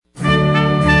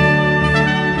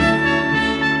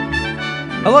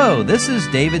Hello, this is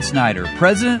David Snyder,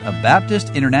 President of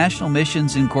Baptist International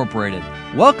Missions Incorporated,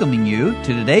 welcoming you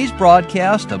to today's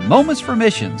broadcast of Moments for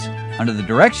Missions under the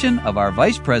direction of our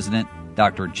Vice President,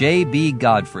 Dr. J.B.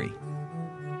 Godfrey.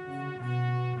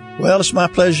 Well, it's my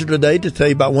pleasure today to tell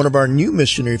you about one of our new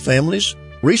missionary families.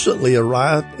 Recently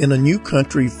arrived in a new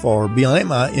country for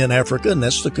BIMI in Africa, and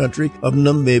that's the country of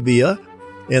Namibia.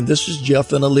 And this is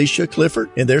Jeff and Alicia Clifford,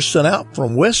 and they're sent out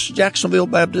from West Jacksonville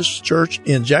Baptist Church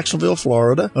in Jacksonville,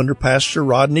 Florida, under Pastor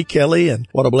Rodney Kelly, and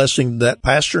what a blessing that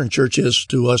pastor and church is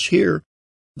to us here.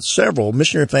 Several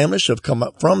missionary families have come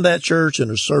up from that church and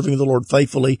are serving the Lord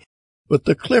faithfully, but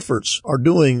the Cliffords are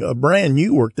doing a brand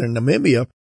new work there in Namibia.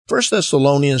 1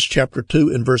 Thessalonians chapter 2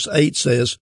 and verse 8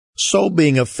 says, "So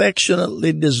being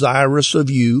affectionately desirous of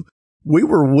you, we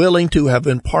were willing to have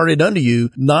imparted unto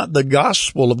you not the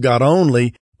gospel of God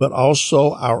only, but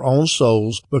also our own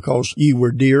souls, because ye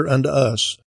were dear unto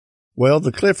us." Well,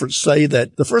 the Cliffords say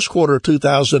that the first quarter of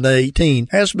 2018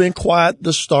 has been quite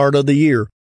the start of the year.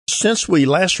 Since we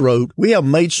last wrote, we have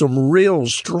made some real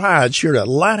strides here at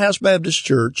Lighthouse Baptist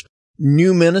Church.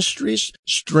 New ministries,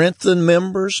 strengthened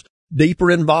members,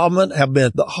 deeper involvement have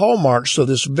been the hallmarks of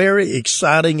this very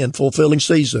exciting and fulfilling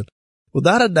season.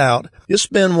 Without a doubt, it's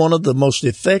been one of the most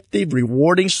effective,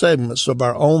 rewarding segments of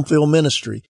our on-field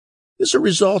ministry. It's a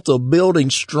result of building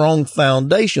strong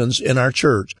foundations in our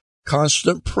church,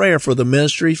 constant prayer for the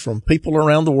ministry from people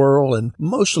around the world, and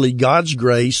mostly God's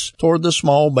grace toward the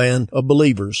small band of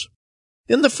believers.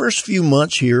 In the first few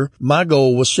months here, my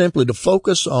goal was simply to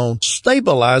focus on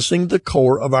stabilizing the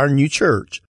core of our new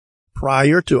church.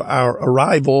 Prior to our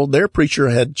arrival, their preacher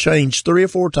had changed 3 or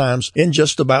 4 times in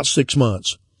just about 6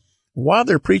 months. While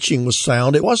their preaching was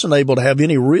sound, it wasn't able to have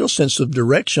any real sense of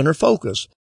direction or focus.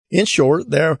 In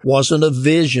short, there wasn't a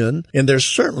vision, and there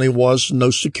certainly was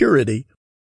no security.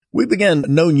 We began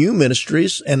no new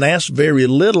ministries and asked very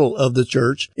little of the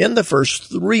church in the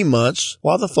first 3 months,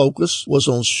 while the focus was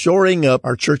on shoring up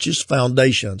our church's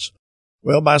foundations.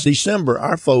 Well, by December,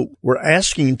 our folk were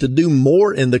asking to do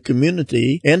more in the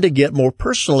community and to get more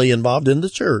personally involved in the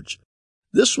church.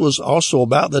 This was also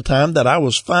about the time that I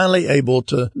was finally able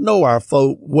to know our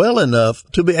folk well enough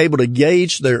to be able to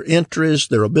gauge their interests,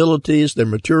 their abilities, their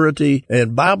maturity,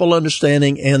 and Bible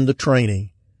understanding and the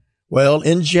training. Well,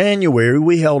 in January,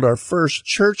 we held our first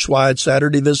church-wide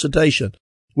Saturday visitation.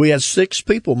 We had 6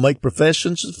 people make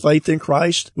professions of faith in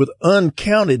Christ, with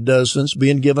uncounted dozens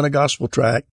being given a gospel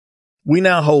tract. We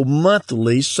now hold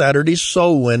monthly Saturday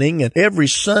soul winning, and every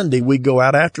Sunday we go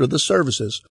out after the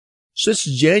services. Since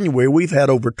January, we've had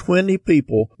over 20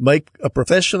 people make a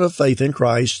profession of faith in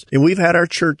Christ, and we've had our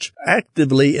church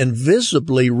actively and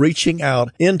visibly reaching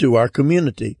out into our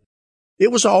community.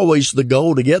 It was always the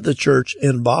goal to get the church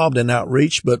involved in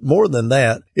outreach, but more than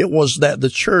that, it was that the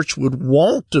church would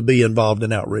want to be involved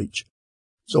in outreach.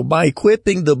 So by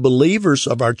equipping the believers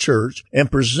of our church and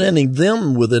presenting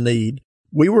them with a need,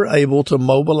 we were able to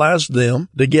mobilize them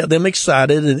to get them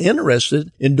excited and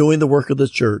interested in doing the work of the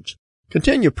church.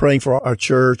 Continue praying for our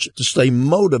church to stay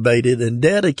motivated and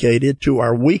dedicated to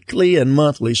our weekly and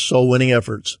monthly soul-winning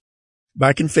efforts.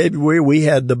 Back in February, we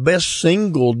had the best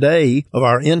single day of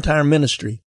our entire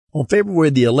ministry. On February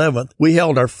the 11th, we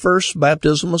held our first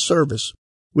baptismal service.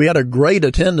 We had a great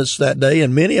attendance that day,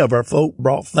 and many of our folk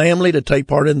brought family to take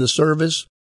part in the service.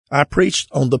 I preached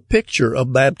on the picture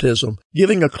of baptism,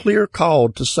 giving a clear call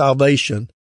to salvation.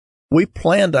 We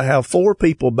planned to have 4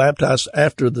 people baptized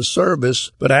after the service,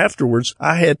 but afterwards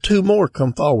I had 2 more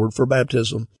come forward for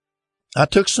baptism. I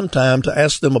took some time to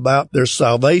ask them about their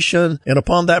salvation, and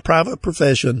upon that private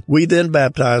profession, we then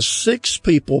baptized 6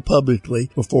 people publicly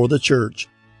before the church.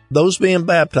 Those being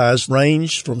baptized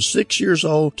ranged from 6 years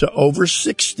old to over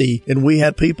 60, and we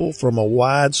had people from a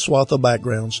wide swath of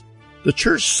backgrounds. The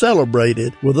church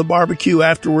celebrated with a barbecue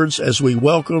afterwards as we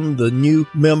welcomed the new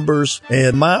members,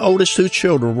 and my oldest 2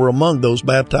 children were among those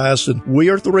baptized, and we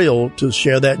are thrilled to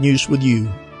share that news with you.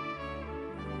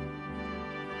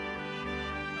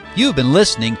 You've been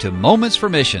listening to Moments for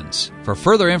Missions. For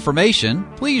further information,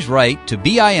 please write to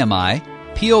BIMI,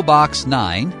 P.O. Box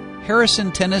 9,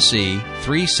 Harrison, Tennessee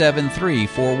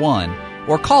 37341,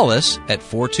 or call us at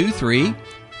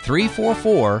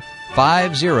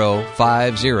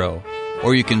 423-344-5050.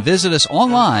 Or you can visit us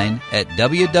online at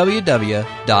www.bimi.org.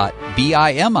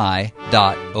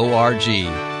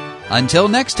 Until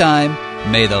next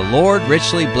time, may the Lord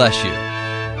richly bless you.